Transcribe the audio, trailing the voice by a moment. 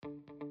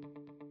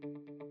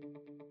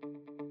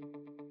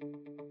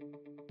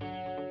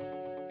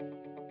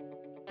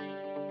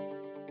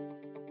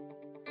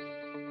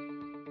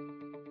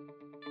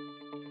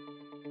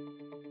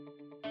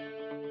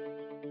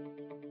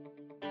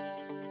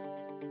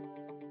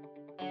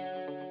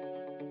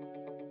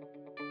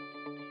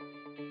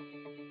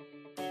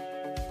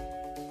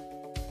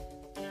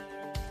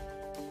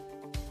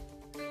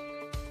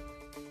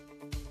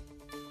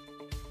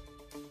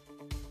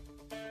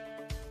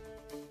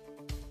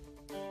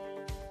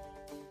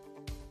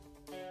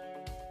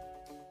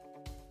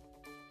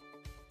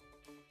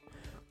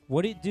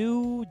What it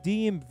do,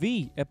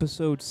 DMV,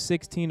 episode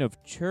 16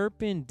 of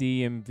Chirpin'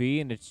 DMV,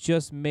 and it's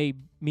just me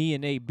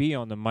and AB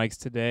on the mics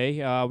today.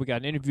 We got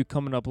an interview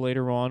coming up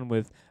later on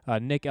with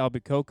Nick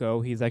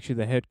Albicoco. He's actually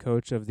the head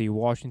coach of the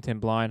Washington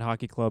Blind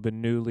Hockey Club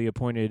and newly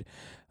appointed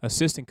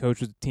assistant coach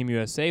with Team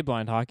USA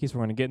Blind Hockey, so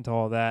we're going to get into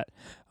all that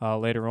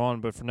later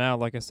on. But for now,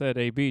 like I said,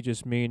 AB,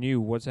 just me and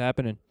you. What's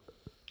happening?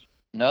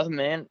 Nothing,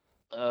 man.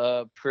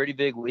 Pretty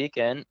big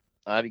weekend.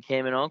 I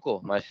became an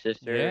uncle. My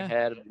sister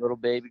had a little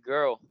baby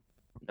girl,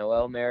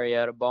 Noelle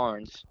Marietta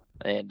Barnes,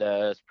 and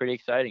it's pretty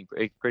exciting.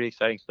 Pretty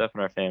exciting stuff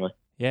in our family.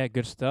 Yeah,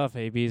 good stuff.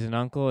 AB's an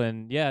uncle,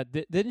 and yeah,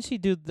 didn't she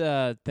do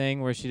the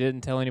thing where she didn't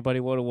tell anybody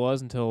what it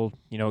was until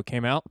it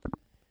came out?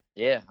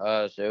 Yeah,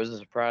 so it was a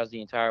surprise the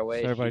entire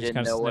way. So everybody's she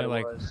didn't know what it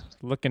like was.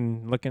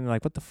 looking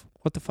like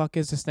what the fuck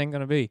is this thing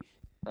gonna be?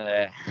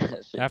 I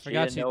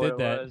forgot she did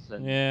that.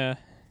 Yeah.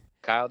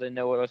 Kyle didn't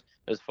know what it was.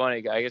 It was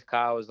funny. I guess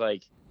Kyle was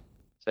like,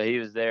 so he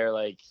was there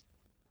like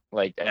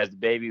as the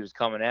baby was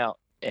coming out,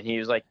 and he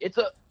was like, it's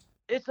a.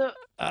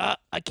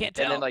 I can't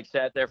tell. And then like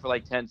sat there for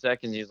like 10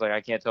 seconds. He's like, I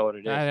can't tell what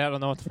it is. I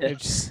don't know what it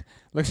just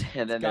looks.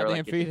 And then they're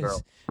like,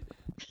 fetus.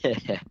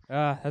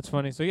 That's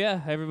funny. So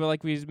yeah, everybody,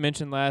 like we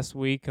mentioned last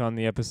week on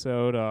the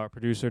episode, our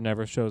producer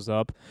never shows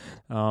up.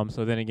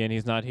 So then again,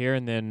 he's not here,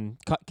 and then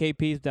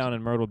KP's down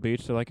in Myrtle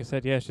Beach. So like I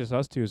said, yeah, it's just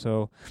us two.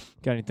 So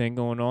got anything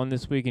going on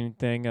this week?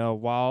 Anything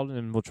wild?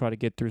 And we'll try to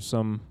get through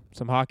some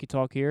hockey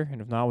talk here.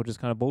 And if not, we'll just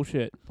kind of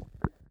bullshit.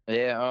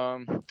 Yeah.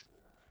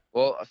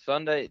 Well,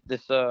 Sunday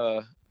this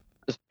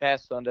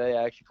past Sunday,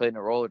 I actually played in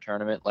a roller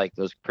tournament. Like,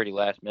 it was pretty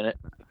last minute.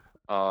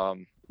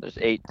 There's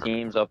 8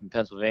 teams up in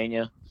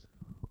Pennsylvania.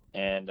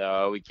 And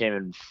we came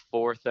in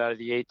 4th out of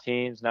the 8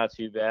 teams. Not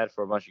too bad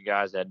for a bunch of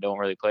guys that don't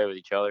really play with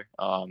each other.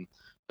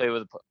 Played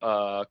with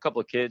a couple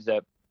of kids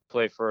that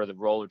play for the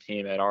roller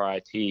team at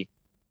RIT,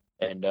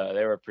 and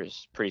they were a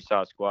pretty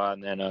solid squad.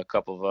 And then a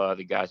couple of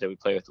the guys that we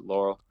play with at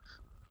Laurel.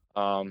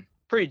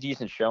 Pretty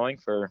decent showing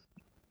for,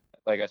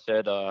 like I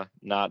said,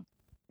 not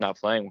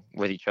playing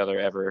with each other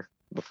ever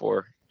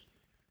before.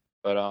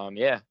 But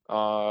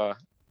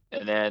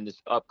and then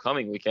this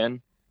upcoming weekend,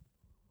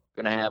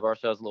 gonna have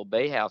ourselves a little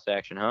Bay House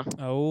action, huh?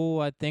 Oh,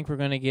 I think we're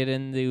gonna get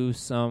into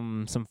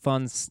some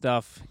fun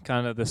stuff.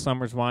 Kind of the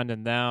summer's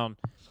winding down,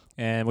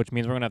 and which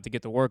means we're gonna have to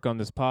get to work on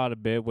this pod a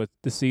bit with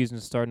the season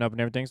starting up and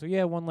everything. So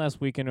yeah, one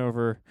last weekend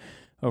over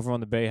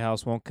on the Bay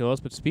House won't kill us.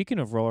 But speaking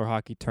of roller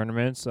hockey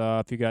tournaments,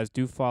 if you guys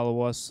do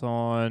follow us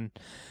on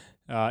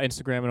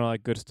Instagram and all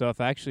that good stuff,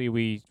 actually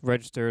we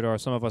registered, or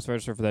some of us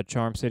registered for that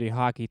Charm City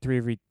Hockey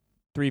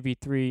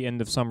 3v3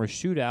 end of summer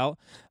shootout.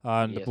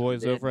 And the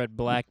boys over at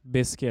Black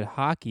Biscuit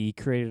Hockey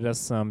created us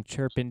some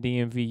Chirpin'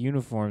 DMV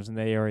uniforms, and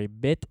they are a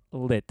bit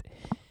lit.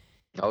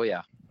 Oh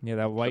yeah. Yeah,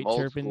 that white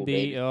Chirpin'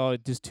 D. Oh,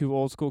 just 2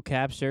 old school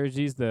Caps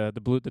jerseys. The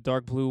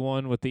dark blue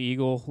one with the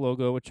Eagle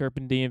logo with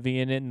Chirpin' DMV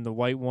in it, and the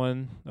white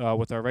one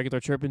with our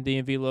regular Chirpin'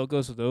 DMV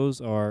logo. So those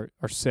are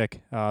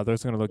sick.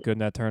 Those are gonna look good in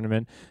that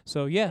tournament.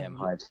 So yeah,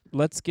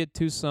 let's get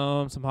to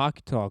some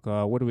hockey talk.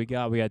 What do we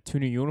got? We got 2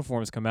 new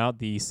uniforms come out: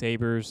 the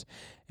Sabres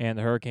and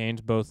the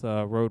Hurricanes, both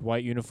road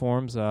white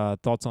uniforms.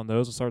 Thoughts on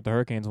those? We'll start with the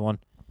Hurricanes one.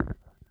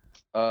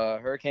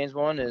 Hurricanes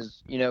one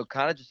is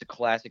kind of just a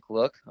classic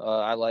look.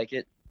 I like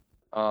it.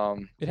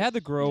 It had to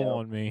grow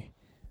on me.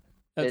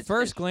 At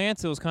first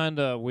glance, it was kind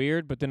of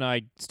weird, but then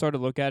I started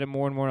to look at it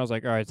more and more, and I was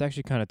like, all right, it's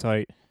actually kind of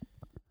tight.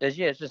 It's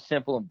just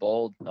simple and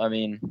bold. I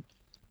mean,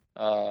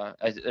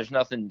 there's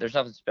nothing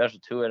special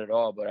to it at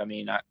all, but I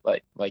mean,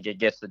 like it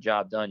gets the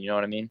job done. You know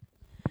what I mean?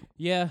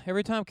 Yeah,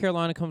 every time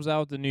Carolina comes out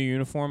with a new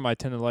uniform, I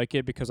tend to like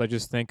it because I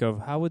just think of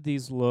how would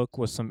these look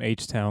with some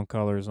H-Town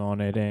colors on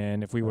it,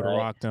 and if we would have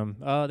rocked them,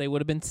 they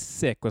would have been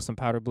sick with some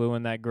powder blue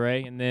and that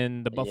gray, and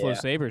then the Buffalo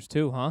Sabres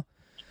too, huh?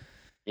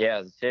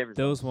 Yeah, the Sabres.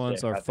 Those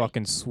ones are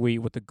fucking sweet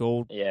with the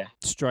gold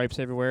stripes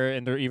everywhere,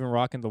 and they're even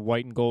rocking the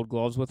white and gold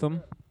gloves with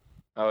them.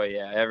 Oh,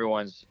 yeah.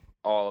 Everyone's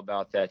all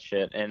about that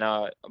shit. And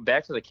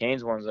back to the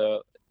Canes ones,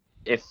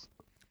 if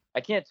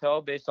I can't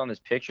tell based on this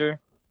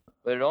picture,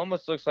 but it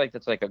almost looks like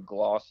it's like a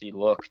glossy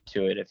look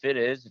to it. If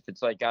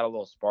it's like got a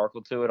little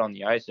sparkle to it on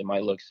the ice, it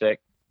might look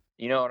sick.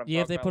 You know what I'm talking about?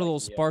 Yeah, if they put a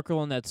little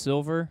sparkle in that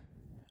silver.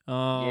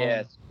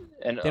 And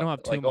they don't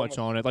have too much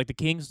on it, like the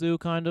Kings do,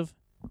 kind of.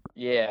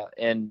 Yeah,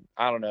 and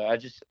I don't know.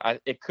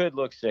 It could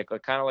look sick,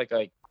 like kind of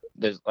like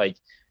there's like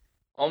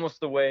almost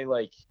the way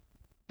like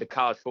the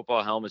college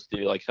football helmets do,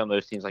 like some of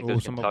those teams, like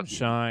those some Kentucky of them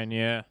shine,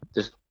 yeah.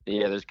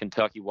 Those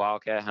Kentucky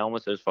Wildcat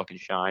helmets, those fucking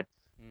shine.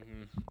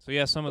 Mm-hmm. So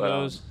yeah, some of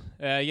those.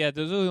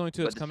 Those are the only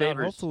 2 that's come out.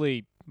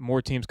 Hopefully,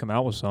 more teams come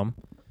out with some.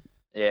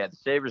 Yeah, the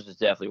Sabres is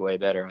definitely way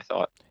better, I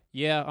thought.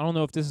 Yeah, I don't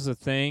know if this is a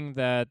thing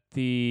that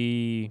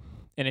the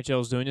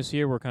NHL is doing this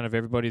year, where kind of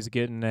everybody's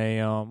getting a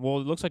it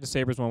looks like the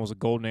Sabres one was a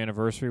golden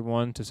anniversary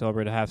one to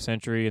celebrate a half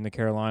century, and the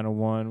Carolina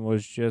one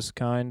was just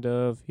kind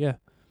of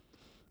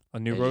a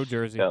new road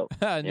jersey.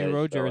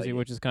 Road jersey,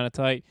 which is kind of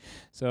tight.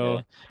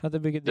 So not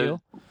that big a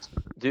deal.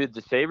 Dude,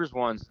 the Sabres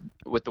ones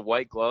with the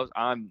white gloves,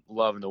 I'm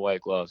loving the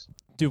white gloves.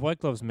 Dude, white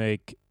gloves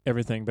make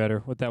everything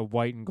better with that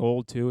white and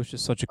gold too. It's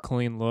just such a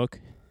clean look.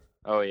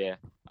 Oh yeah,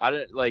 I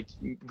didn't like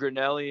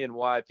Grinelli and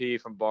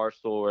YP from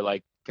Barstool were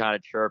like kind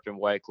of chirping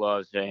White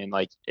Gloves, saying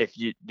like if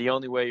you the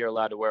only way you're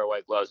allowed to wear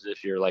white gloves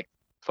this year, like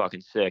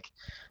fucking sick.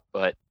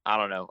 But I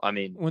don't know. I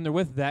mean, When they're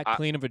with that I,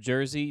 clean of a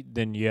jersey,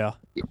 then yeah.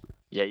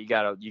 yeah, you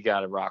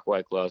gotta rock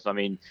white gloves. I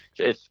mean,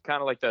 it's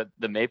kind of like the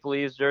Maple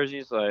Leafs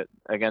jerseys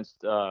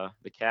against the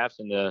Caps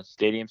in the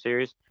Stadium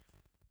Series.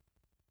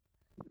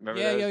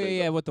 Remember Yeah, those? yeah,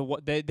 yeah, yeah.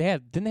 What they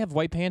had? Didn't they have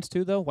white pants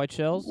too though? White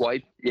shells.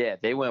 White, yeah,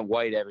 they went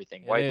white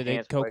everything. Yeah, White they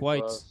pants, Coke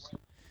white whites. gloves.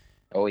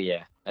 Oh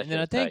yeah, that And then shit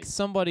I was think tight.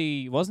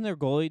 somebody wasn't their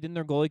goalie. Didn't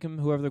their goalie,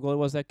 whoever the goalie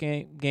was that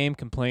game,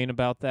 complain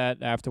about that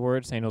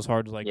afterwards, saying it was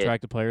hard to like Yeah,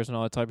 track the players and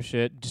all that type of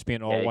shit, just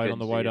being all yeah, he white on couldn't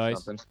the see white or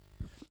ice. something.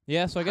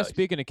 Yeah, so I guess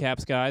speaking of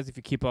Caps guys, if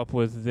you keep up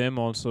with them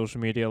on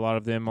social media, a lot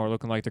of them are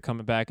looking like they're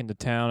coming back into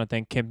town. I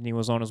think Kempney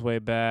was on his way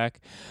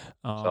back.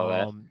 Saw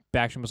that.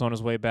 Backstrom was on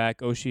his way back.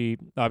 Oshie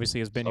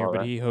obviously has been here, Saw but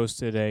that. he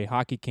hosted a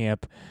hockey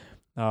camp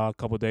a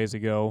couple of days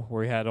ago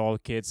where he had all the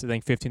kids, I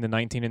think 15 to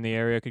 19 in the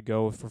area, could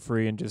go for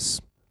free and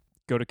just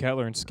go to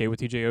Kettler and skate with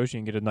TJ Oshie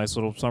and get a nice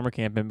little summer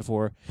camp in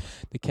before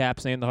the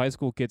Caps and the high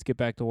school kids get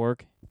back to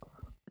work.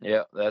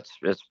 Yeah, that's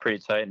pretty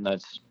tight, and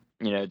that's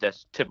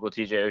typical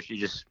TJ Oshie,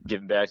 just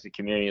giving back to the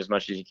community as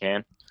much as you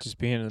can. Just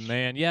being the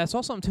man. Yeah, I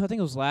saw something too. I think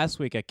it was last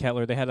week at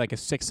Kettler. They had like a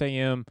 6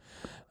 a.m.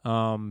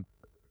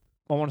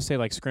 I want to say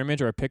like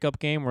scrimmage or a pickup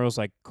game where it was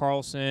like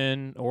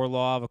Carlson,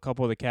 Orlov, a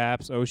couple of the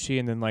Caps, Oshie,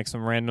 and then like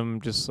some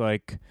random just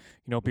like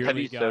beer That'd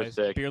be league so guys,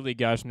 sick.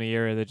 from the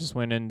area that just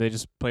went in. They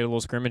just played a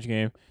little scrimmage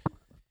game.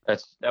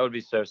 That would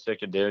be so sick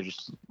to do.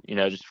 Just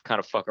kind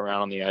of fuck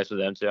around on the ice with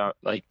them too.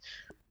 Like,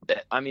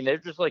 I mean, they're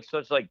just like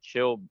such like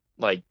chill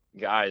like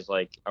guys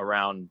like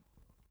around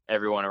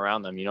everyone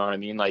around them. You know what I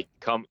mean? Like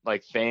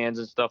like fans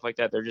and stuff like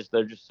that. They're just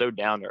so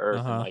down to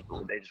earth and like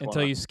they just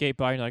Until you skate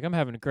by and you're like, I'm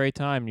having a great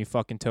time, and you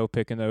fucking toe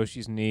picking the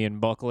Oshie's knee and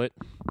buckle it.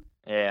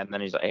 Yeah, and then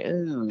he's like,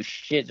 "Oh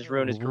shit, just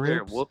ruined his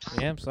career. Whoops."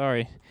 Yeah, I'm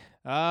sorry.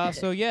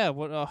 So yeah,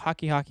 what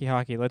hockey.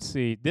 Let's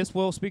see.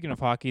 Speaking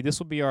of hockey, this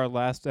will be our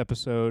last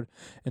episode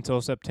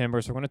until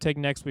September. So we're going to take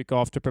next week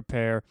off to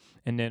prepare,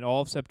 and then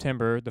all of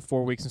September, the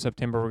 4 weeks in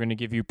September, we're going to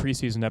give you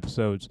preseason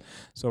episodes.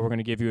 So we're going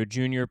to give you a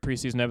junior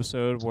preseason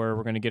episode where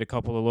we're going to get a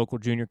couple of local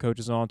junior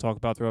coaches on, talk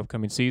about their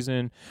upcoming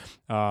season,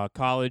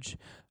 college,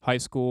 high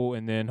school,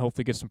 and then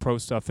hopefully get some pro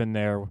stuff in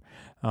there.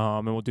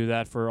 And we'll do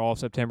that for all of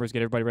September to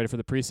get everybody ready for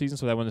the preseason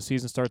so that when the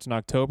season starts in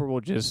October,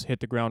 we'll just hit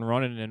the ground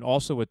running. And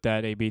also with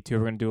that, AB2, we're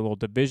going to do a little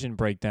division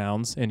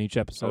breakdowns in each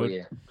episode. Oh,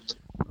 yeah.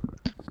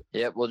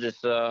 Yep, we'll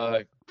just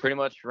pretty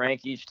much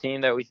rank each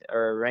team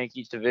or rank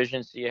each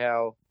division, see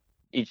how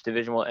each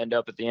division will end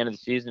up at the end of the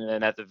season. And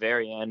then at the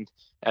very end,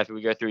 after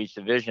we go through each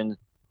division,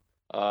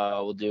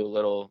 we'll do a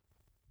little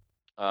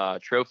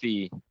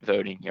trophy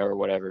voting or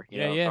whatever.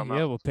 Yeah.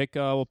 We'll pick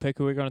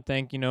who we're gonna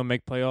think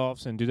make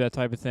playoffs and do that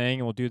type of thing,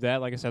 and we'll do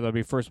that. Like I said, that'll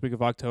be first week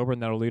of October,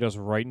 and that'll lead us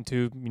right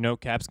into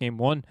Caps game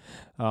 1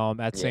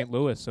 at St.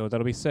 Louis. So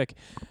that'll be sick.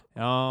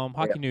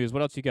 Hockey news.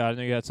 What else you got? I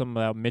know you got something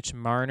about Mitch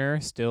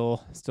Marner.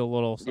 Still a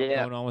little something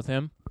going on with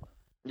him.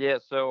 Yeah.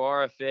 So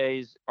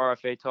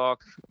RFA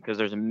talk, because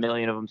there's a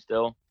million of them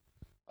still.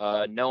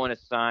 No one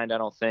has signed, I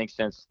don't think,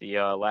 since the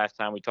last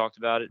time we talked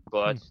about it,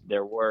 but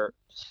there were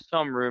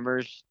some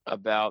rumors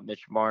about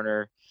Mitch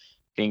Marner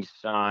being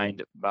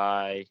signed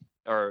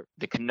or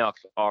the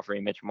Canucks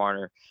offering Mitch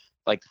Marner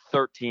like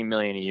 $13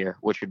 million a year,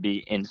 which would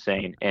be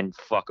insane and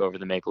fuck over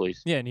the Maple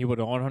Leafs. Yeah, and he would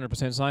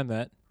 100% sign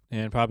that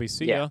and probably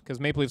see ya, because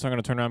Maple Leafs aren't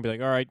going to turn around and be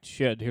like, all right,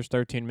 shit, here's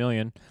 $13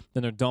 million.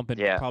 Then they're dumping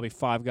probably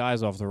 5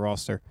 guys off the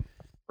roster.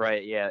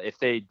 Right, yeah. If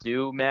they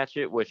do match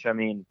it, which, I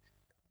mean,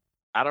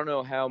 I don't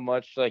know how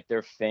much like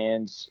their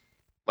fans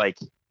like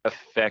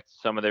affect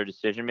some of their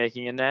decision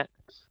making in that,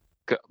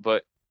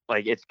 but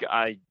like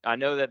I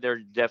know that they're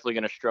definitely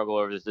going to struggle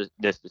over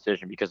this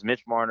decision, because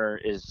Mitch Marner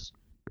is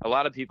a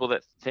lot of people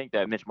that think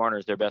that Mitch Marner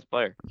is their best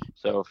player.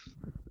 So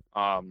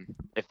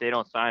if they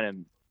don't sign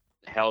him,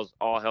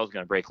 all hell's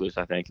going to break loose,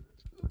 I think.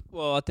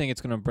 Well, I think it's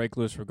going to break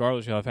loose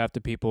regardless. You'll have half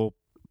the people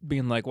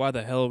being like, why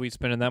the hell are we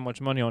spending that much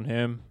money on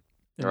him?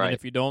 And then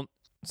if you don't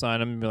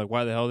sign him, you'll be like,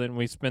 why the hell didn't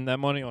we spend that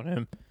money on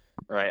him?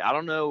 Right. I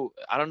don't know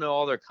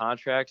all their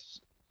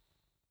contracts,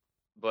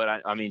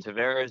 but I mean,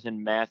 Tavares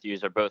and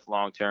Matthews are both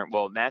long-term.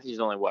 Well, Matthews is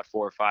only 4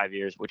 or 5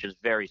 years, which is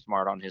very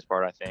smart on his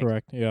part, I think.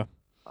 Correct. Yeah.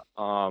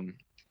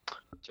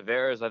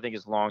 Tavares, I think,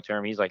 is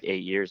long-term. He's like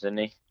 8 years, isn't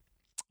he?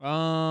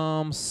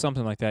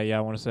 Something like that. Yeah,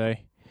 I want to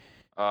say.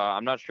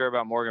 I'm not sure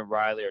about Morgan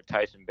Riley or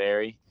Tyson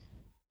Barrie,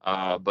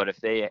 but if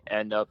they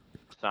end up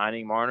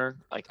signing Marner,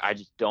 like I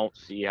just don't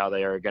see how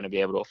they are going to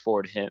be able to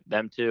afford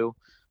them to.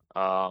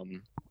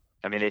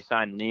 I mean, they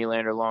signed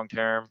Nylander long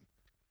term.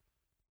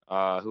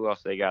 Who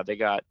else they got? They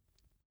got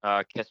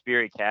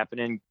Kasperi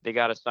Kapanen. They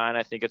got to sign,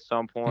 I think, at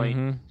some point.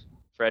 Mm-hmm.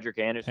 Frederick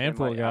Anderson.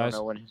 Handful of guys. I don't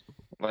know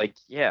when.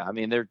 I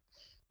mean, their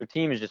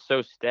team is just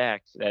so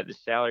stacked that the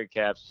salary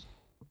cap's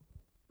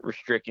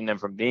restricting them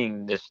from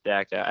being this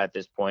stacked at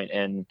this point,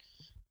 and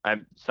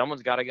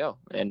someone's got to go,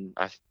 and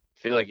I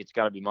feel like it's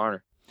got to be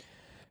Marner.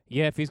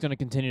 Yeah, if he's going to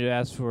continue to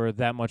ask for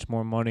that much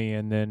more money,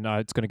 and then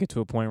it's going to get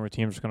to a point where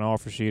teams are going to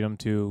offer sheet him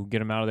to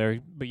get him out of there.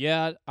 But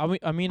yeah,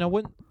 I mean, I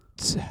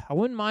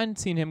wouldn't mind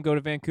seeing him go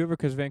to Vancouver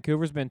because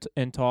Vancouver's been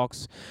in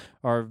talks,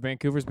 or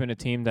Vancouver's been a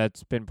team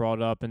that's been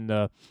brought up in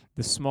the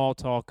small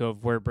talk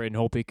of where Braden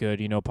Holtby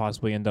could,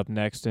 possibly end up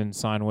next and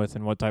sign with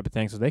and what type of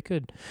thing. So they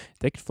could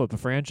flip a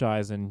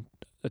franchise in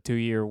a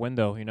 2-year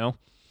window,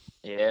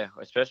 Yeah,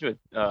 especially with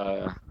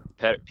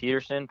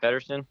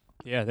Pedersen.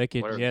 Yeah, they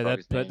could. Whatever Yeah, the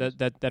fuck his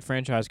name that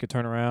franchise could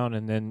turn around,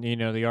 and then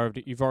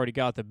you've already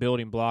got the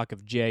building block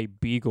of Jay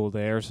Beagle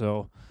there.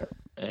 So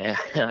yeah,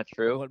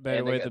 true. what better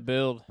And they way got to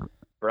build?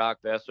 Brock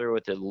Besser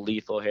with the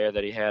lethal hair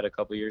that he had a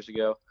couple years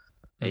ago.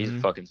 He's a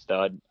fucking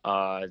stud.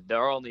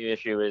 Their only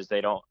issue is I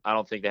don't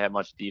think they have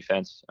much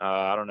defense.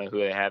 I don't know who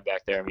they have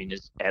back there. I mean,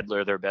 is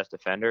Edler their best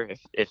defender?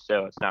 If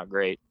so, it's not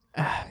great.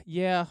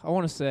 Yeah, I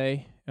want to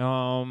say,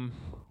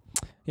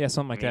 yeah,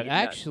 something like that.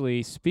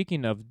 Actually,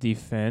 speaking of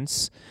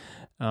defense,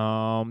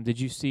 did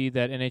you see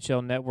that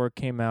NHL Network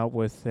came out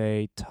with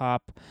a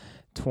top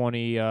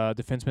 20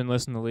 defenseman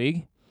list in the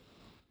league?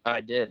 I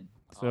did.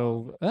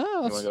 So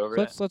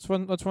let's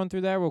run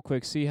through that real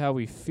quick. See how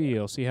we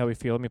feel.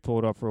 Let me pull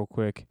it up real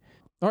quick.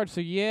 All right,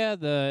 so yeah,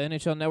 the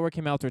NHL Network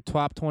came out with their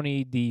top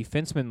 20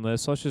 defenseman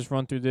list. So let's just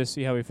run through this,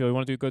 see how we feel. You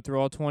want to go through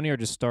all 20 or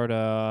just start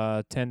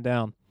 10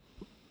 down?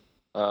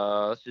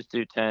 Let's just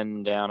do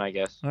 10 down, I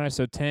guess. All right,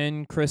 so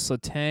 10, Chris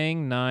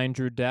Letang, 9,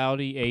 Drew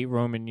Doughty, 8,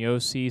 Roman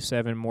Josi,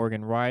 7,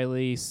 Morgan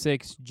Riley,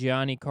 6,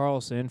 Johnny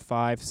Carlson,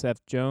 5,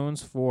 Seth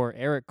Jones, 4,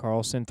 Eric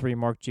Carlson, 3,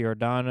 Mark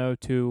Giordano,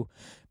 2,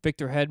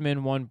 Victor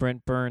Hedman, 1,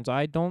 Brent Burns.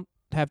 I don't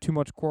have too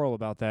much quarrel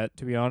about that,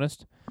 to be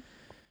honest.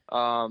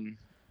 Yeah,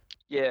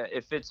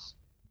 if it's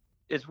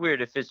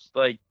weird. If it's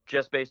like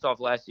just based off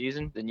last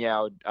season, then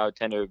yeah, I would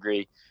tend to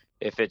agree.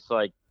 If it's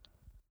like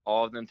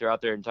all of them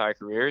throughout their entire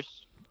careers.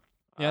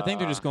 Yeah, I think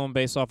they're just going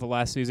based off of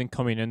last season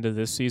coming into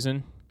this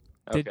season.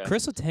 Okay. Did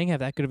Chris Letang have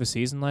that good of a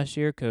season last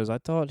year? Because I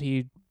thought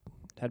he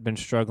had been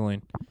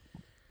struggling.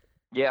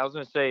 Yeah, I was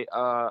going to say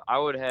I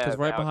would have. Because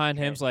right behind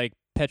him's like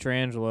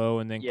Pietrangelo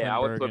and then yeah, Klingberg I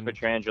would put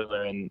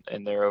Pietrangelo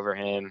in there over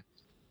him.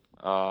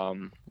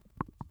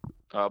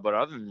 But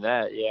other than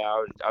that, yeah,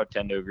 I would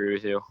tend to agree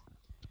with you.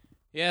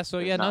 Yeah, so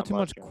There's yeah, not not too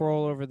much much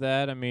quarrel over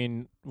that. I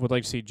mean, would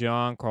like to see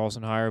John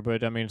Carlson higher,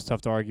 but I mean, it's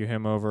tough to argue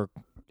him over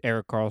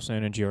Eric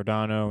Carlson and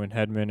Giordano and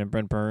Hedman and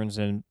Brent Burns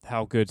and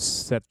how good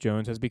Seth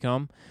Jones has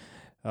become.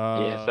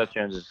 Yeah, Seth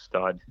Jones is a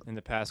stud in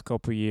the past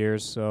couple of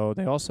years. So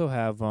they also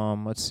have,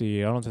 let's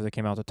see, I don't know if they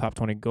came out the top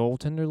 20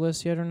 goaltender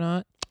list yet or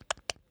not.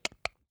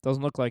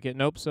 Doesn't look like it.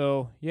 Nope.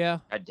 So yeah,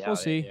 I doubt we'll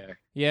see. It,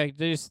 yeah,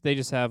 they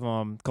just have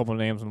a couple of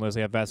names on the list.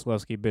 They have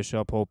Vasilevsky,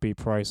 Bishop, Holtby,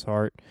 Price,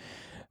 Hart,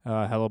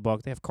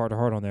 Hellebuck. They have Carter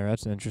Hart on there.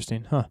 That's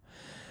interesting, huh?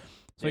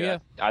 So yeah,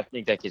 I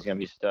think that kid's gonna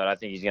be a stud. I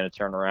think he's gonna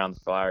turn around the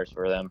Flyers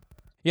for them.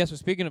 Yeah, so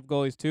speaking of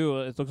goalies, too,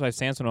 it looks like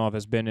Samsonov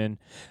has been in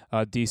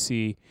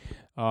D.C.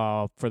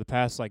 For the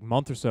past,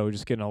 month or so,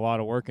 just getting a lot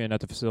of work in at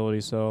the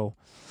facility. So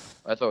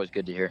that's always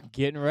good to hear.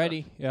 Getting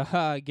ready.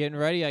 Getting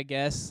ready, I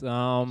guess.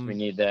 We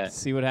need that.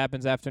 See what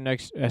happens after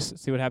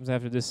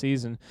this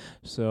season.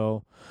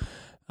 So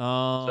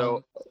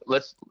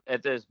let's,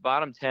 at this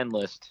bottom 10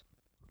 list,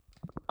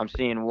 I'm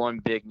seeing one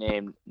big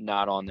name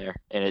not on there,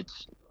 and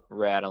it's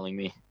rattling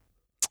me.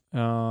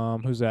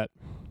 Who's that?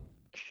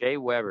 Shea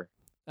Weber.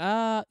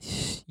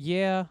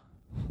 Yeah.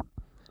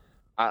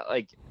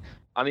 I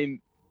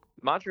mean,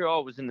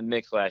 Montreal was in the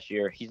mix last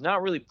year. He's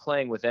not really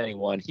playing with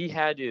anyone. He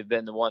had to have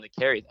been the one to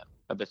carry them,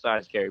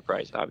 besides Carey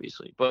Price,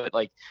 obviously. But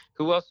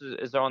who else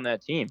is on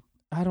that team?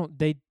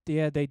 They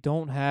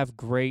don't have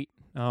great.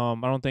 I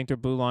don't think their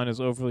blue line is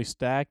overly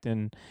stacked,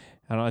 and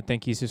I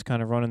think he's just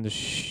kind of running the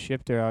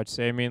ship there. I'd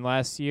say. I mean,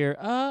 last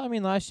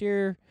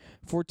year,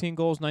 14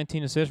 goals,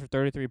 19 assists for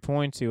 33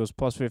 points. He was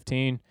plus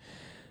 15.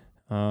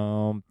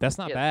 That's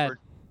not bad.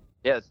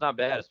 Yeah, it's not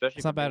bad, especially.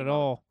 It's not bad at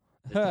all.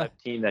 The type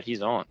of team that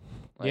he's on.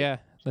 Yeah,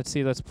 let's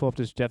see. Let's pull up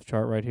this depth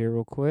chart right here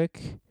real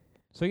quick.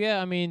 So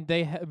yeah, I mean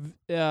they have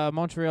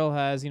Montreal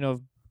has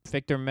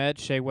Victor Met,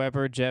 Shea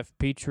Weber, Jeff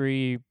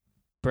Petrie,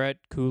 Brett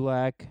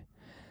Kulak,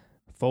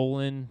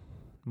 Folan,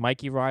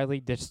 Mikey Riley.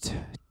 Just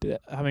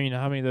how many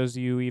of those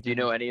do you even? Do you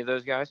know any of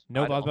those guys?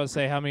 Nope. I was about to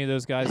say how many of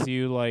those guys do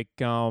you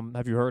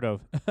have you heard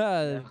of?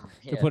 To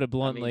put it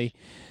bluntly.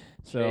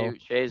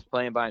 Shea's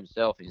playing by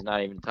himself. He's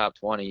not even top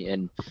 20,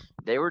 and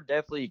they were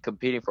definitely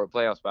competing for a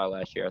playoff spot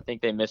last year. I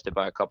think they missed it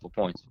by a couple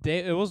points.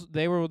 They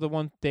were the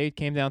one. They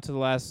came down to the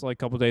last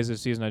couple days of the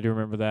season. I do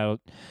remember that.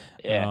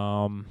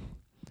 Yeah.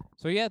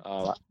 So yeah,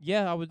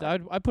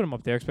 I'd put him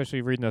up there,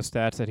 especially reading those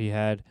stats that he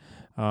had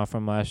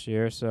from last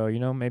year. So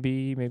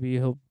maybe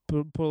he'll put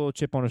a little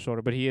chip on his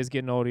shoulder. But he is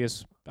getting old. He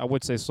is, I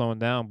would say, slowing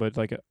down. But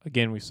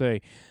again, we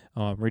say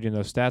reading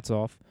those stats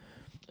off.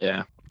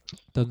 Yeah.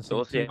 Doesn't so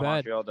we'll see how bad.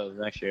 Montreal does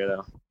next year,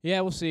 though.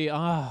 Yeah, we'll see.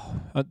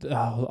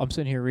 I'm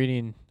sitting here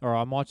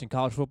I'm watching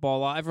college football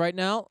live right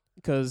now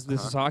because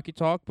this is hockey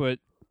talk, but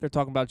they're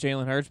talking about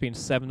Jalen Hurts being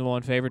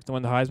 7-1 favorite to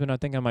win the Heisman. I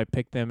think I might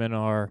pick them in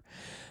our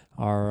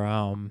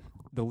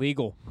the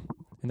legal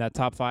in that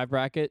top 5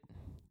 bracket.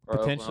 or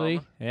potentially.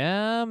 Oklahoma?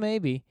 Yeah,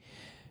 maybe.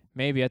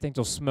 Maybe. I think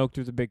they'll smoke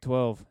through the Big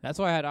 12. That's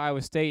why I had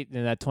Iowa State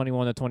in that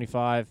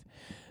 21-25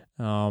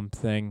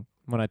 thing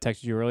when I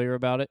texted you earlier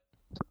about it.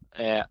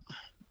 Yeah.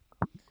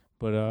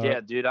 But Yeah,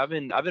 dude, I've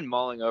been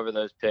mulling over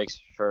those picks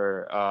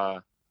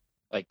for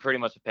like pretty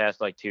much the past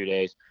like 2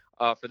 days.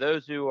 For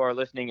those who are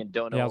listening and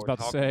don't know yeah, I was what we're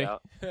about to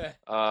talking say.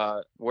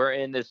 about, we're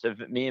in this.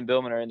 Me and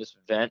Billman are in this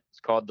event. It's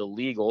called The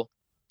Legal.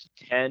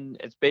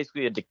 It's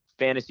basically a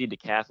fantasy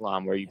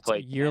decathlon where you It's play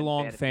a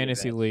year-long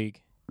fantasy events.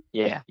 league.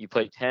 Yeah, you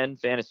play 10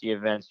 fantasy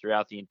events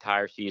throughout the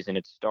entire season.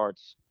 It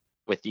starts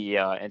with the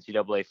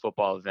NCAA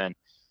football event,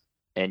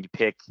 and you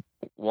pick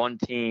one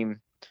team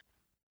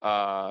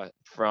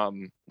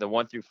from the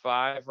 1 through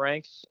 5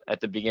 ranks at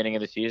the beginning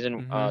of the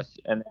season, and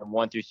then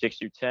 1 through 6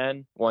 through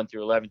 10, 1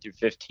 through 11 through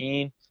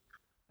 15,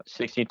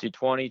 16 through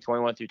 20,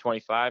 21 through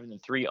 25, and then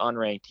 3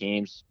 unranked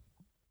teams.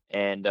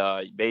 And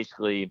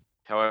basically,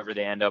 however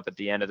they end up at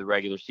the end of the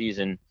regular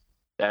season,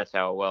 that's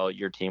how well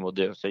your team will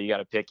do. So you got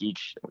to pick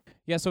each.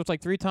 Yeah, so it's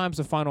like 3 times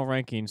the final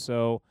ranking.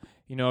 So,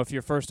 if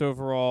you're first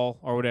overall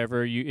or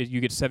whatever,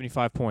 you get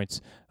 75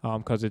 points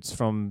because it's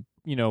from,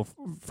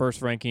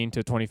 first ranking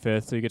to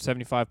 25th. So you get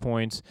 75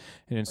 points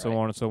and then so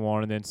on and so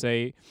on. And then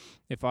say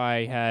if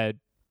I had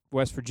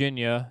West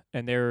Virginia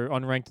and they're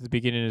unranked at the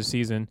beginning of the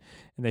season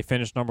and they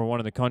finished number 1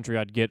 in the country,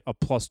 I'd get a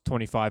plus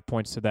 25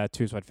 points to that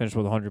too. So I'd finish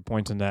with 100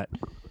 points in that.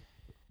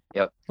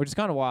 Yep. Which is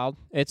kind of wild.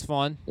 It's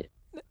fun.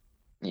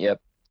 Yep.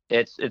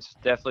 It's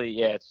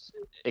definitely,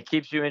 it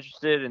keeps you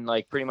interested in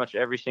like pretty much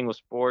every single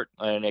sport,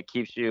 and it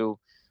keeps you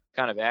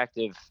kind of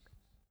active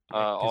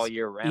all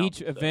year round.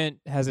 Each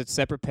event has its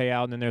separate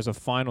payout, and then there's a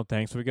final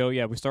thing. So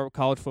we start with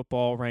college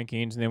football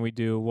rankings, and then we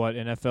do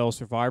NFL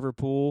Survivor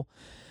Pool.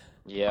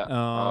 Yeah.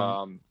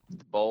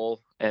 Bowl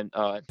and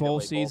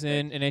bowl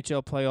season,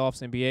 NHL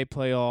playoffs, NBA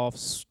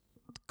playoffs,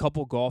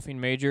 couple golfing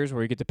majors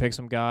where you get to pick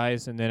some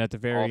guys, and then at the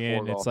very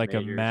end it's like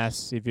majors. A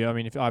mass.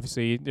 If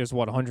obviously there's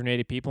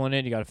 180 people in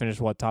it, you got to finish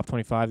top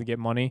 25 to get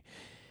money.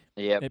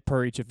 Yeah.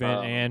 Per each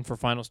event and for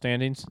final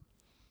standings.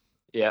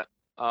 Yeah.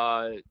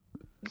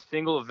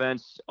 Single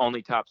events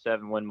only top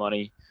 7 win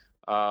money.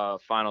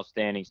 Final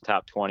standings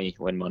top 20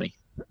 win money.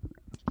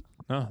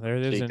 Oh, there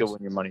it is. So you can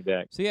win your money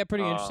back. So yeah,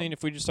 pretty interesting.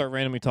 If we just start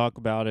randomly talking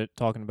about it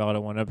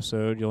one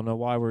episode, you'll know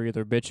why we're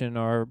either bitching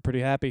or pretty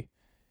happy.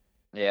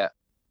 Yeah.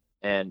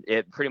 And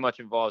it pretty much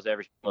involves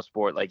every single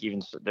sport. Like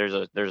even there's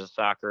a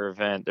soccer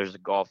event, there's a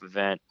golf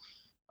event,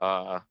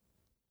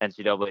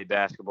 NCAA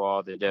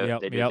basketball. They do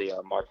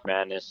the March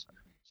Madness.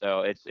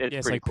 So it's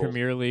it's pretty like cool.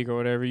 Premier League or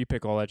whatever. You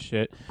pick all that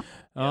shit.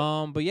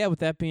 Yeah. But yeah, with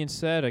that being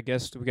said, I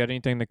guess we got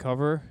anything to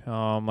cover.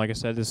 Like I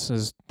said, this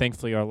is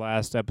thankfully our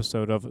last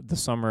episode of the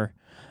summer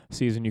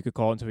season. You could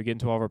call it until we get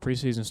into all of our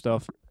preseason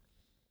stuff.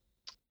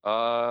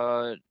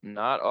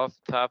 Not off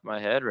the top of my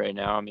head right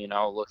now. I mean,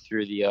 I'll look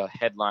through the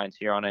headlines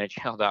here on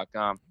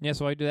NHL.com. Yeah,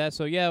 so I do that.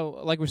 So yeah,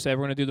 like we said,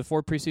 we're gonna do the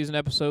 4 preseason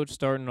episodes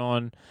starting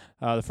on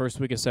the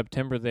first week of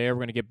September. We're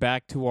gonna get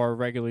back to our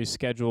regularly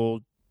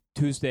scheduled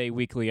Tuesday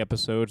weekly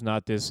episodes,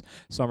 not this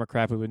summer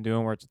crap we've been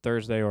doing where it's a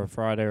Thursday or a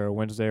Friday or a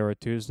Wednesday or a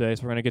Tuesday.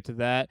 So we're going to get to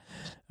that.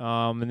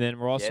 And then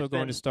we're also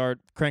going to start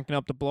cranking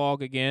up the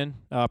blog again.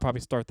 Probably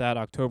start that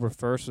October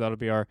 1st. So that'll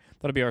be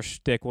our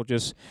shtick. We'll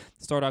just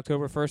start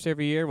October 1st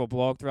every year. We'll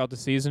blog throughout the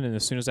season. And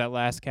as soon as that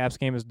last Caps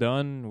game is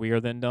done, we are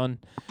then done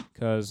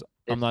because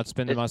I'm not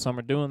spending my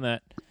summer doing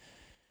that.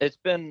 It's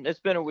been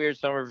a weird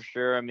summer for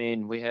sure. I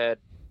mean, we had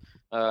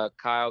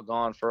Kyle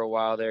gone for a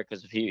while there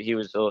because he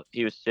was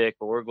sick,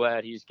 but we're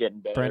glad he's getting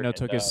better. Brando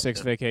took his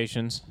 6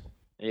 vacations.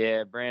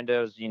 Yeah,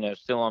 Brando's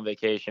still on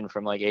vacation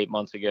from like 8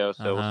 months ago,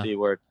 so we'll see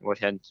what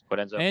ends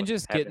up. And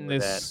just getting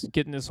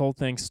this whole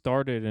thing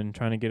started and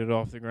trying to get it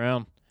off the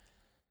ground.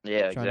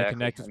 Yeah, trying to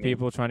connect with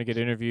people, trying to get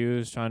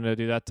interviews, trying to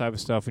do that type of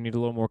stuff. We need a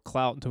little more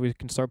clout until we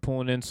can start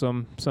pulling in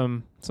some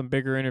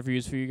bigger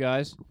interviews for you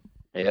guys.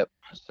 Yep.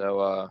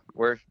 So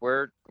we're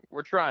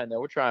trying though.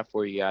 We're trying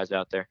for you guys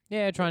out there.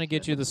 Yeah, trying to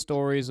get you the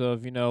stories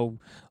of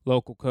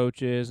local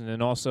coaches, and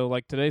then also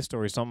like today's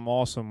story, something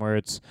awesome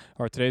or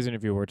today's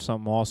interview where it's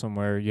something awesome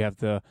where you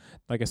have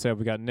like I said,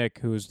 we got Nick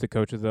who's the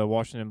coach of the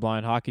Washington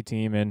Blind hockey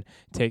team, and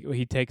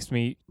he takes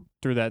me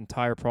through that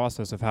entire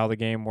process of how the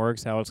game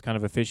works, how it's kind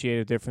of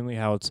officiated differently,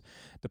 how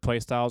the play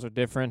styles are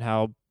different,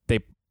 how they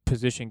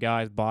position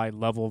guys by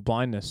level of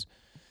blindness.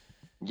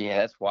 Yeah,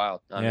 that's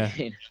wild. I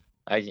mean,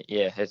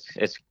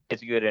 it's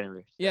a good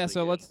interview. Yeah,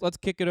 so let's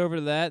kick it over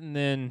to that, and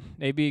then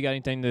maybe you got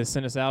anything to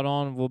send us out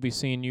on. We'll be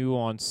seeing you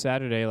on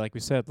Saturday, like we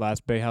said,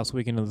 last Bay House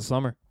weekend of the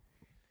summer.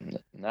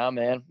 No,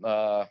 man.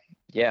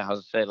 Yeah, I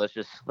was gonna say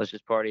let's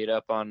just party it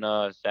up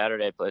on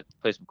Saturday. Play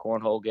some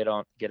cornhole. Get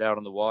out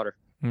on the water.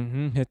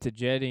 Hit the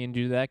jetty and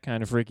do that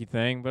kind of freaky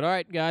thing. But all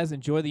right, guys,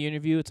 enjoy the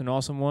interview. It's an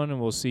awesome one,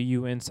 and we'll see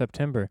you in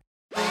September.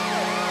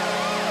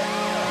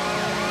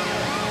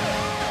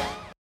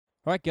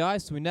 All right,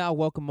 guys, so we now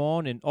welcome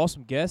on an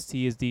awesome guest.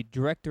 He is the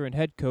director and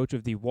head coach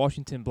of the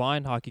Washington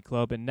Blind Hockey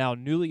Club and now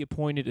newly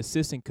appointed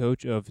assistant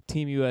coach of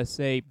Team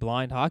USA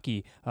Blind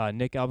Hockey,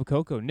 Nick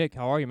Albacoco. Nick,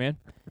 how are you, man?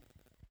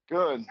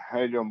 Good.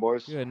 How you doing,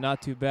 boys? Good,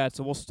 not too bad.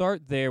 So we'll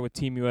start there with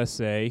Team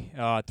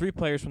USA. 3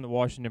 players from the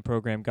Washington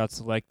program got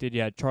selected.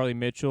 You had Charlie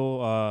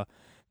Mitchell,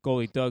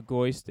 goalie Doug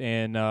Goist,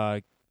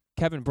 and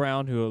Kevin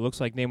Brown, who it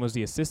looks like name was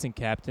the assistant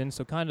captain.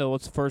 So kind of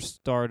let's first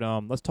start.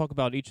 Let's talk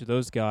about each of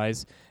those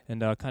guys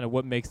and kind of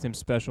what makes them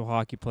special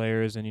hockey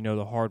players, and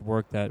the hard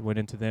work that went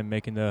into them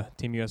making the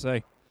Team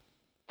USA.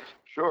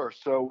 Sure.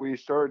 So we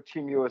started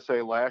Team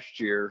USA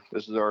last year.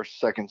 This is our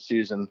second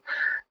season.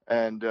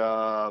 And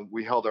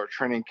we held our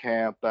training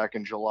camp back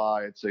in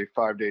July. It's a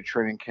 5-day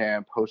training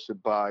camp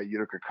hosted by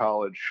Utica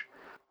College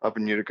up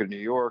in Utica, New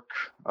York,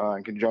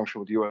 in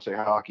conjunction with USA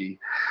Hockey.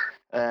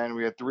 And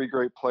we had 3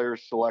 great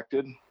players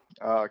selected.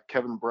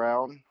 Kevin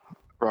Brown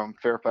from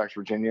Fairfax,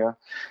 Virginia.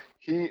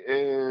 He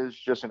is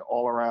just an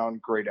all-around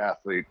great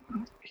athlete.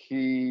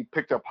 He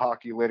picked up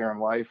hockey later in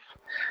life.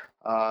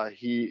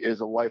 He is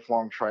a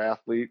lifelong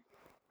triathlete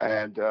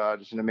and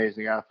just an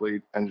amazing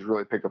athlete, and has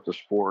really picked up the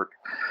sport.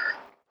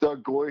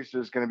 Doug Goist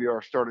is going to be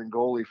our starting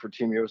goalie for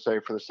Team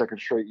USA for the second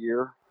straight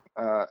year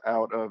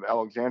out of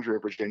Alexandria,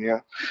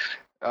 Virginia.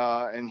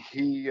 And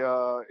he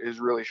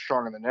is really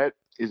strong in the net.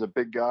 He's a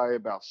big guy,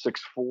 about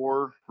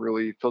 6'4",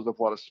 really fills up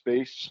a lot of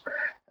space,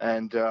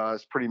 and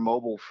is pretty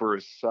mobile for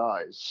his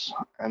size.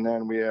 And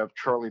then we have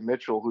Charlie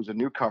Mitchell, who's a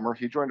newcomer.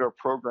 He joined our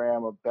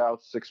program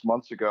about 6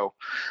 months ago.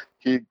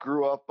 He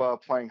grew up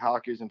playing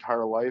hockey his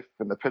entire life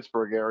in the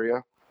Pittsburgh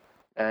area.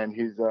 And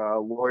he's a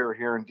lawyer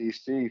here in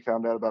D.C. He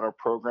found out about our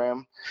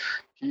program.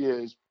 He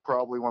is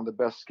probably one of the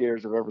best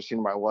skaters I've ever seen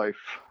in my life,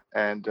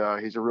 and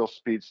he's a real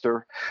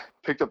speedster.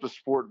 Picked up the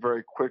sport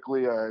very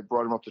quickly. I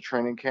brought him up to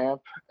training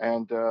camp,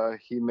 and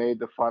he made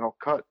the final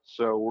cut.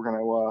 So we're going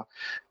to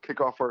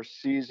kick off our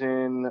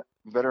season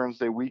Veterans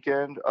Day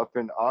weekend up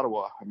in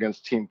Ottawa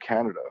against Team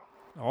Canada.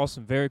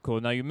 Awesome, very cool.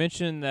 Now you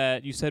mentioned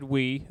that you said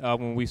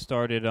when we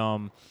started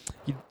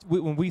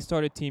when we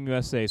started Team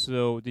USA.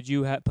 So did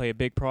you play a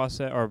big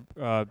process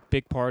or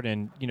big part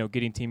in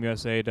getting Team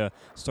USA to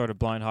start a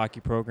blind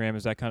hockey program?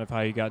 Is that kind of how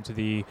you got into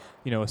the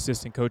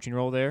assistant coaching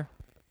role there?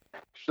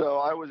 So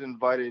I was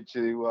invited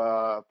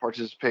to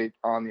participate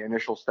on the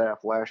initial staff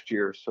last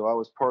year. So I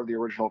was part of the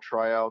original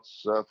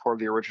tryouts, part of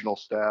the original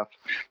staff.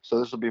 So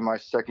this will be my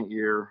second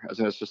year as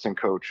an assistant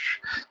coach.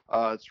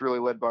 It's really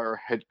led by our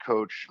head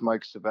coach,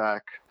 Mike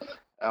Savak,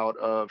 out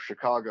of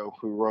Chicago,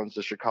 who runs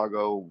the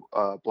Chicago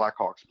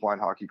Blackhawks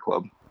Blind Hockey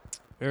Club.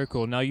 Very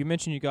cool. Now, you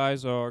mentioned you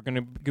guys are going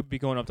to be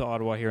going up to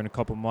Ottawa here in a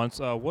couple months.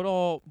 What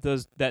all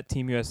does that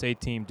Team USA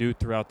team do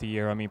throughout the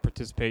year? I mean,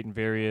 participate in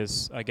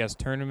various, I guess,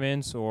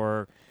 tournaments,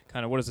 or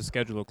kind of what does the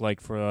schedule look like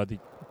for the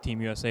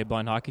Team USA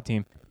blind hockey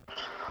team?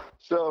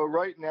 So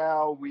right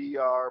now we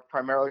are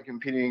primarily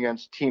competing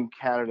against Team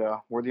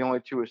Canada. We're the only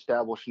 2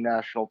 established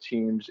national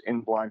teams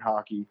in blind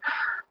hockey.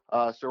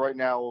 So right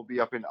now we'll be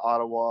up in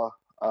Ottawa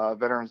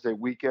Veterans Day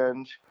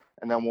weekend,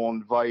 and then we'll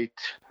invite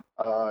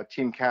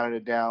Team Canada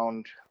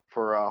down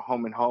for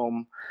home and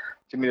home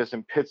to meet us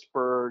in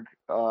Pittsburgh.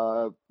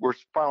 We're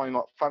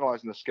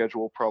finalizing the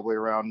schedule probably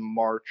around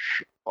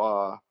March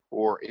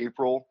or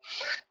April.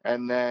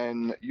 And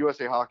then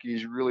USA Hockey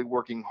is really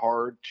working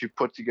hard to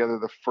put together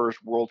the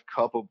first World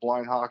Cup of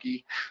blind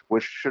hockey,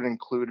 which should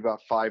include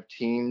about 5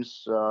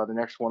 teams. The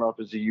next one up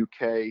is the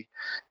UK,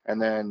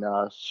 and then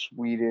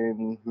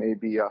Sweden,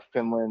 maybe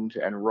Finland,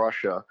 and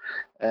Russia.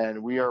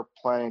 And we are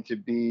planning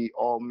to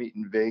all meet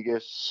in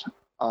Vegas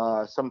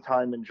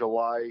sometime in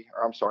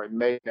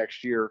May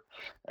next year,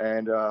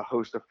 and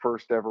host the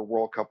first ever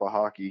World Cup of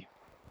hockey.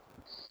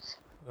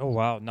 Oh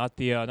wow, not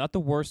the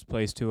worst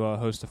place to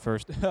host the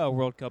first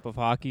World Cup of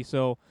hockey.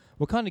 So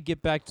we'll kind of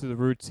get back to the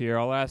roots here.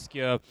 I'll ask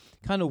you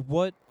kind of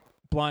what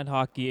blind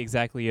hockey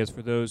exactly is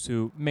for those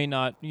who may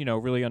not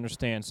really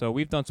understand. So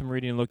we've done some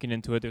reading and looking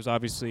into it. There's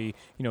obviously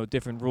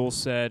different rule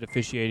set,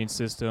 officiating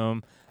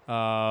system.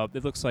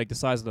 It looks like the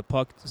size of the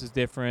puck is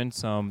different.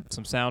 Some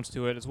sounds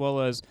to it, as well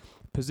as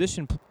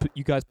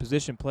you guys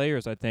position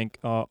players, I think,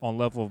 on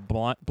level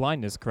of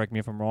blindness. Correct me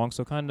if I'm wrong.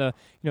 So kind of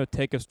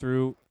take us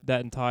through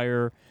that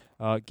entire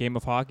game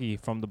of hockey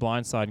from the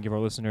blind side and give our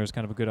listeners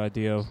kind of a good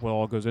idea of what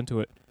all goes into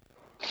it.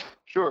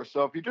 Sure.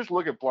 So if you just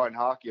look at blind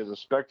hockey as a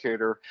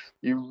spectator,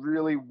 you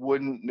really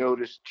wouldn't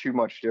notice too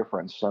much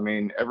difference. I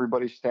mean,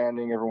 everybody's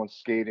standing, everyone's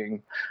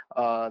skating.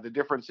 The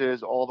difference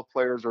is all the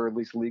players are at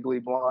least legally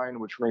blind,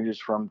 which ranges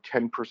from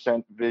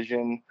 10%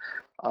 vision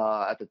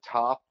at the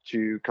top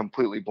to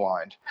completely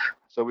blind.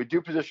 So we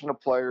do position the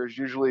players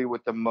usually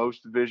with the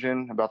most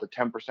vision, about the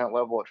 10%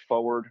 level at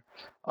forward,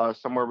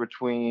 somewhere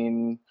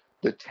between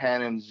the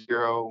 10 and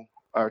 0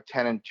 or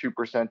 10 and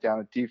 2% down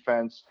at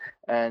defense.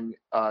 And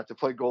to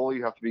play goalie,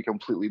 you have to be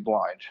completely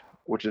blind,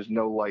 which is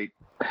no light.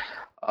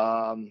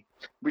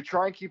 We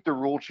try and keep the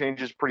rule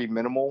changes pretty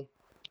minimal.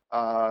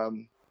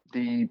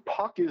 The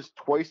puck is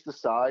twice the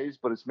size,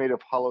 but it's made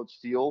of hollowed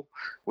steel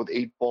with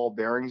 8 ball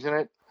bearings in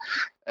it.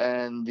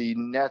 And the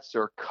nets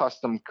are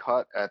custom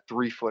cut at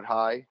 3 foot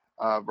high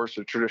versus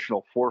a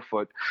traditional 4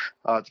 foot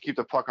to keep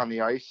the puck on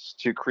the ice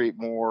to create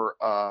more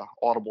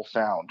audible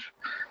sound.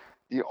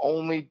 The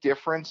only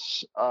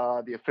difference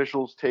the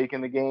officials take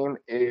in the game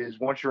is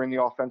once you're in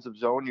the offensive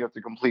zone, you have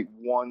to complete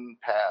one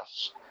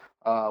pass,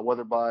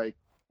 whether by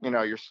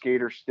your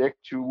skate or stick,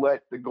 to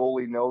let the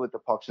goalie know that the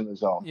puck's in the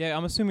zone. Yeah,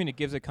 I'm assuming it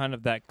gives it kind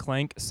of that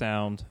clank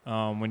sound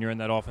when you're in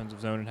that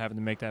offensive zone and having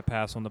to make that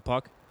pass on the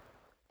puck.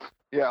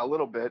 Yeah, a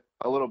little bit.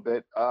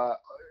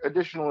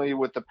 Additionally,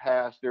 with the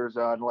pass, there's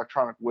an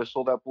electronic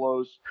whistle that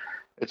blows.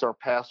 It's our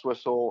pass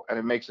whistle, and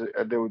it makes it.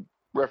 The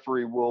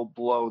referee will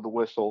blow the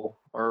whistle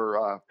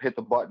or hit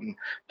the button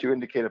to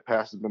indicate a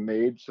pass has been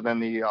made. So then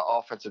the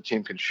offensive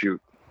team can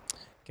shoot.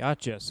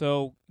 Gotcha.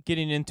 So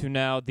getting into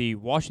now the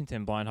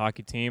Washington blind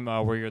hockey team,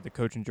 where you're the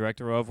coach and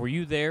director of, were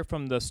you there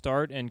from the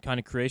start and kind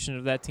of creation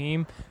of that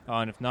team?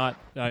 And if not,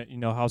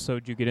 how so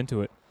did you get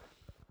into it?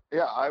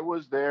 Yeah, I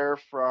was there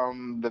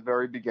from the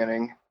very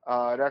beginning.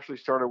 It actually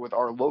started with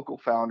our local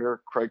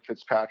founder, Craig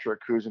Fitzpatrick,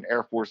 who's an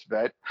Air Force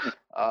vet.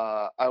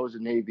 I was a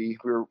Navy.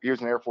 He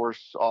was an Air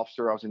Force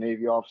officer. I was a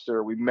Navy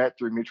officer. We met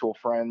through mutual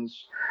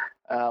friends.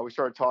 We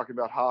started talking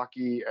about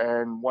hockey,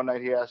 and one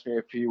night he asked me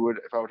if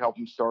I would help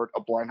him start a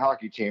blind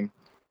hockey team.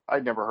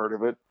 I'd never heard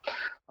of it.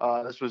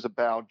 This was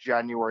about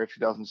January of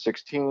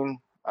 2016.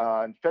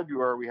 In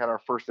February, we had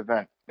our first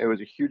event. It was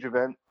a huge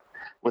event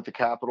with the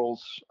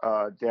Capitals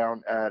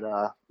down at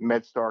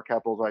MedStar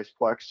Capitals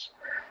Iceplex.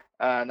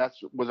 And that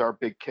was our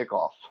big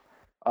kickoff.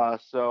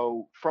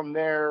 So from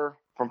there,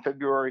 from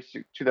February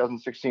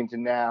 2016 to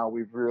now,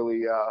 we've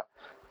really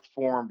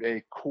formed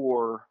a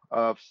core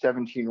of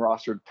 17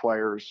 rostered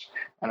players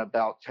and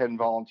about 10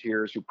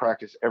 volunteers who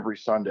practice every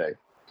Sunday.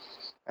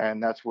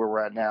 And that's where we're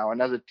at now.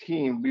 And as a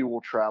team, we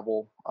will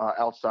travel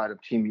outside of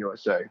Team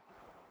USA.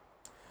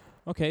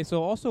 Okay,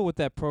 so also with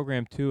that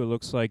program, too, it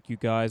looks like you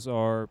guys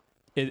are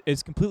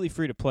it's completely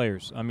free to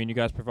players. I mean, you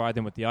guys provide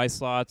them with the ice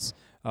slots,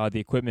 the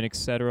equipment,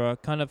 etc.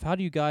 Kind of, how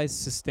do you guys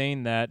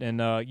sustain that and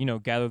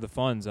gather the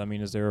funds? I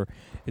mean, is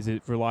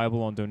it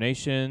reliable on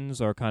donations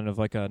or kind of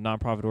like a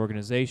nonprofit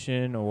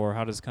organization, or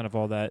how does kind of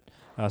all that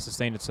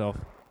sustain itself?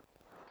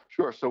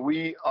 Sure. So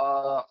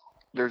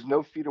there's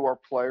no fee to our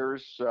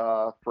players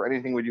for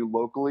anything we do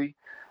locally.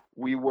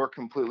 We work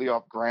completely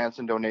off grants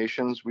and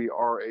donations. We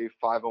are a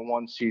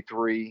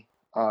 501c3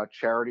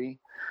 charity.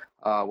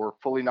 We're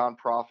fully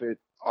nonprofit.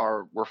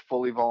 We're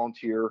fully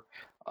volunteer.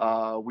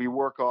 We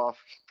work off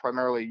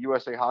primarily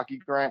USA Hockey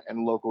grant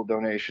and local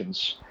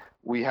donations.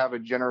 We have a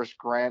generous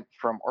grant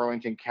from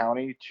Arlington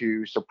County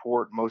to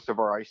support most of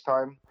our ice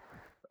time,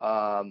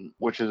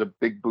 which is a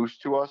big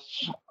boost to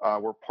us.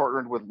 We're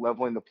partnered with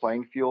Leveling the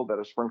Playing Field out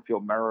of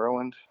Springfield,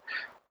 Maryland,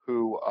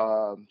 who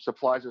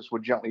supplies us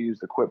with gently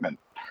used equipment.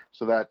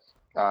 So that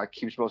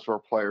keeps most of our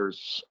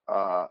players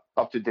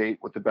up to date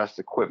with the best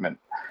equipment.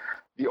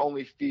 The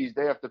only fees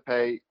they have to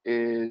pay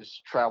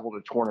is travel to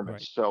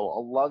tournaments. Right. So a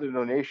lot of the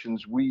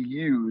donations we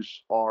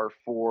use are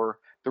for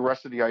the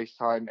rest of the ice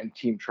time and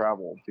team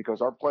travel,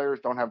 because our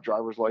players don't have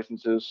driver's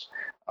licenses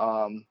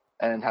and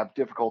have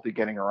difficulty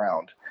getting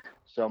around.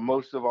 So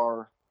most of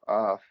our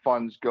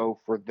funds go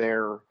for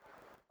their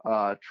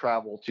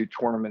travel to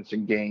tournaments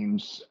and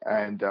games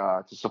and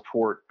to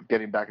support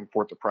getting back and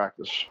forth to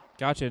practice.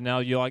 Gotcha. Now,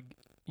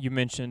 you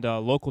mentioned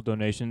local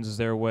donations. Is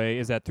there a way?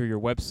 Is that through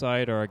your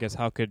website, or I guess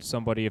how could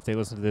somebody, if they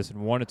listen to this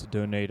and wanted to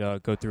donate,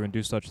 go through and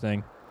do such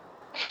thing?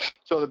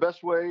 So the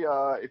best way,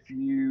 if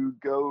you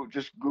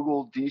just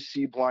Google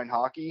DC Blind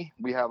Hockey,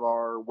 we have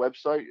our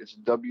website. It's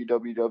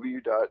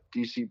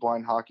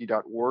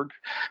www.dcblindhockey.org,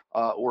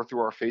 or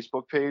through our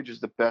Facebook page is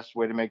the best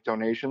way to make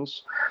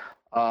donations.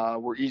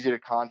 We're easy to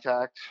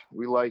contact.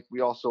 We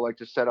also like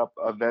to set up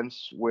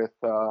events with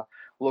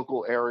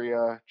local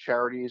area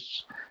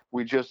charities.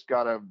 We just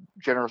got a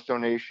generous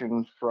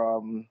donation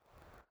from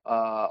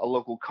a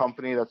local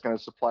company that's going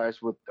to supply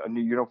us with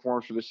new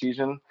uniforms for the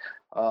season.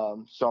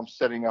 So I'm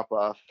setting up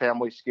a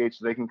family skate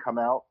so they can come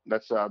out.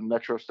 That's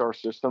Metro Star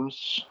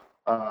Systems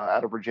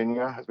out of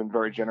Virginia, has been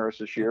very generous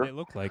this year. They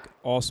look like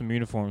awesome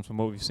uniforms from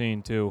what we've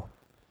seen too.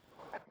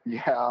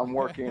 Yeah, I'm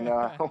working.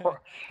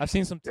 I've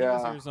seen some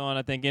teasers on,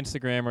 I think,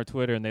 Instagram or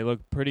Twitter, and they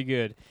look pretty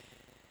good.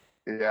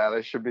 Yeah,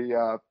 they should be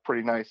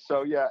pretty nice.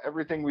 So, yeah,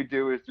 everything we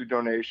do is through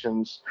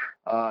donations.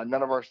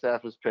 None of our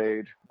staff is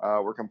paid.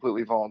 We're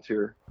completely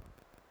volunteer.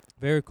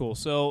 Very cool.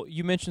 So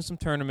you mentioned some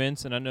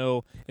tournaments, and I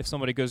know if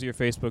somebody goes to your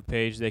Facebook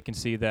page, they can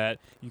see that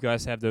you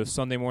guys have those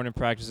Sunday morning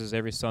practices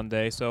every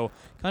Sunday. So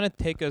kind of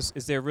take us,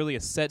 is there really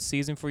a set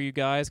season for you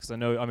guys? Because I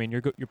know, I mean,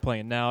 you're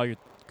playing now, you're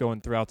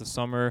going throughout the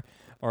summer,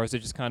 or is it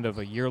just kind of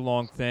a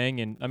year-long thing?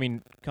 And, I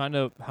mean, kind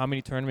of how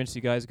many tournaments do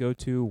you guys go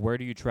to? Where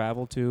do you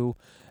travel to?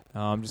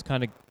 Just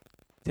kind of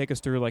take us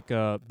through like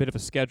a bit of a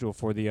schedule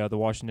for the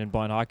Washington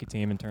blind hockey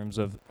team in terms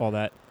of all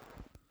that.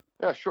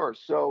 Yeah, sure.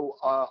 So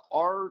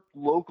our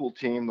local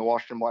team, the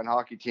Washington blind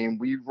hockey team,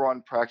 we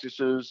run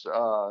practices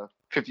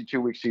 52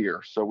 weeks a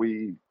year. So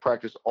we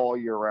practice all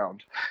year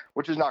round,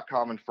 which is not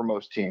common for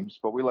most teams.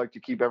 But we like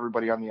to keep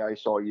everybody on the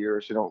ice all year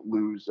so you don't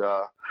lose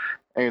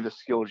any of the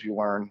skills you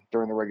learn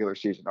during the regular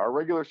season. Our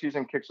regular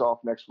season kicks off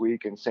next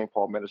week in St.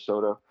 Paul,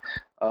 Minnesota.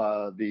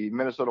 The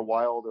Minnesota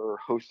Wild are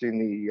hosting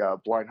the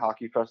Blind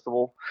Hockey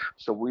Festival.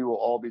 So we will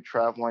all be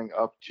traveling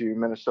up to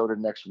Minnesota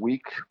next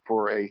week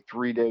for a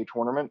 3-day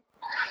tournament.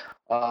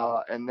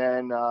 And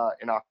then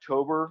in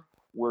October,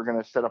 we're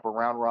going to set up a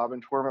round robin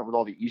tournament with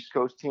all the East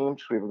Coast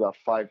teams. We have about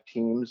 5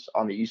 teams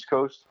on the East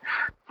Coast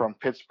from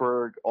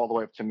Pittsburgh all the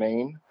way up to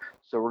Maine.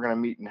 So we're going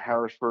to meet in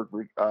Harrisburg,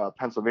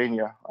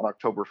 Pennsylvania on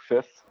October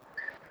 5th.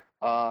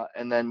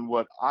 And then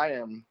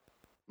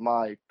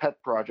my pet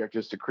project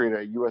is to create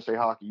a USA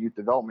Hockey Youth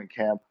Development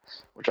Camp,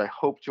 which I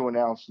hope to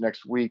announce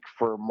next week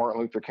for Martin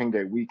Luther King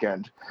Day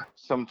weekend,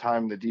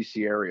 sometime in the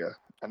DC area.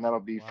 And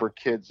that'll be for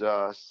kids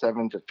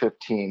 7 to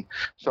 15.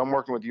 So I'm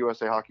working with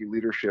USA Hockey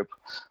leadership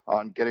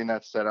on getting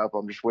that set up.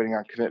 I'm just waiting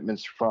on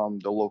commitments from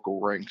the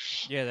local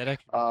rinks. Yeah, that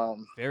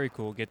actually very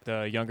cool. Get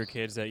the younger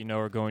kids that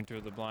are going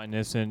through the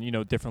blindness and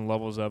different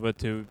levels of it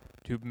to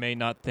may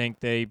not think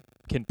they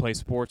can play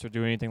sports or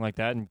do anything like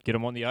that, and get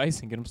them on the ice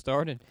and get them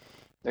started.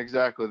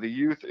 Exactly. The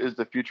youth is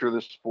the future of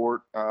the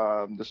sport.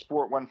 The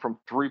sport went from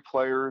 3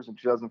 players in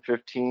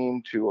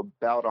 2015 to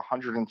about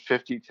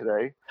 150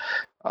 today.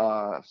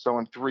 So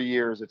in 3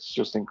 years, it's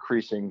just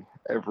increasing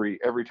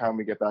every time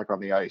we get back on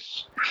the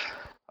ice.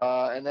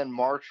 And then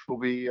March will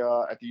be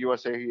at the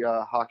USA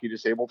Hockey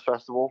Disabled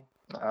Festival.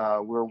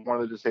 We're one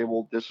of the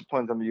disabled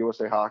disciplines in the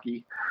USA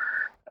Hockey.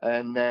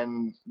 And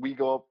then we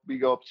go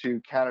up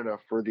to Canada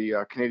for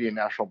the Canadian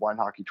National Blind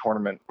Hockey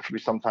Tournament, which will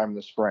be sometime in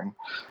the spring.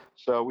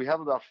 So we have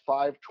about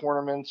 5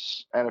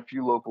 tournaments and a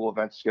few local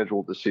events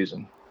scheduled this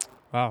season.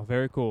 Wow,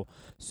 very cool.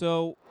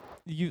 So,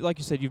 like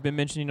you said, you've been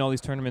mentioning all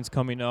these tournaments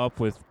coming up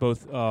with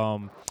both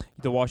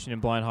the Washington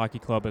Blind Hockey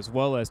Club as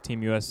well as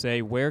Team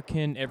USA. Where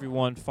can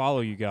everyone follow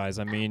you guys?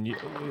 I mean,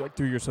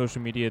 through your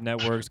social media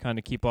networks, kind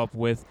of keep up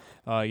with,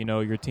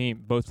 your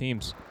team, both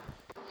teams.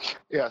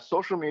 Yeah,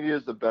 social media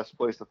is the best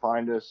place to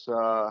find us.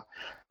 I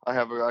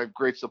have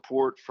great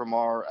support from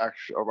our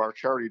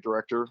charity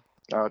director,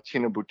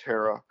 Tina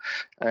Butera,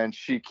 and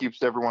she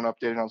keeps everyone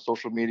updated on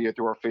social media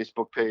through our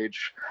Facebook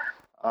page.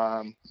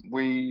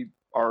 We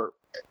are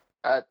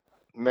at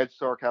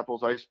MedStar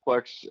Capitals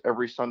Iceplex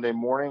every Sunday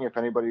morning. If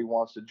anybody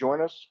wants to join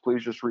us,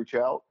 please just reach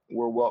out.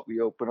 We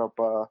open up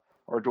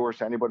our doors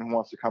to anybody who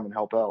wants to come and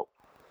help out.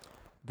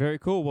 Very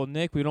cool. Well,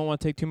 Nick, we don't want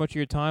to take too much of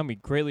your time. We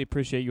greatly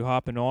appreciate you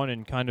hopping on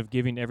and kind of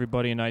giving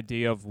everybody an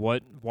idea of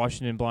what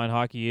Washington Blind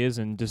Hockey is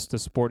and just the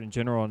sport in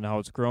general and how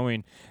it's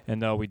growing.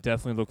 And we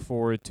definitely look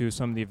forward to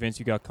some of the events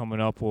you got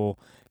coming up.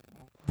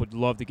 Would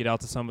love to get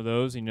out to some of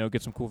those,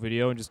 get some cool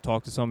video and just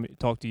talk to some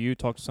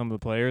of the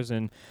players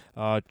and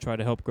try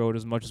to help grow it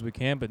as much as we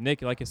can. But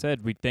Nick, like I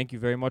said, we thank you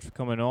very much for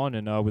coming on,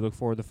 and we look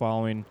forward to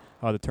following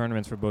the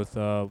tournaments for both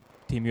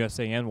Team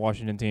USA and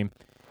Washington team.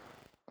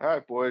 All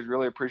right, boys.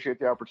 Really appreciate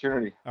the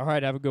opportunity. All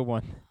right. Have a good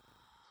one.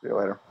 See you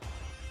later.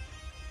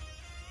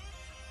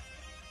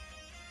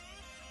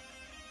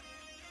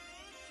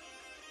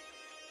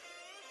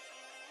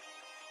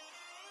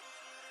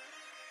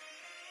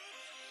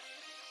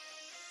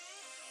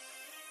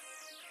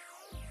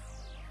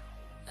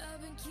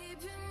 I've been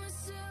keeping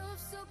myself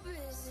so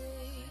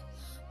busy,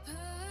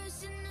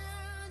 pushing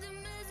out the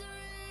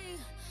misery,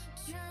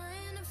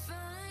 trying to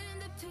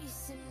find the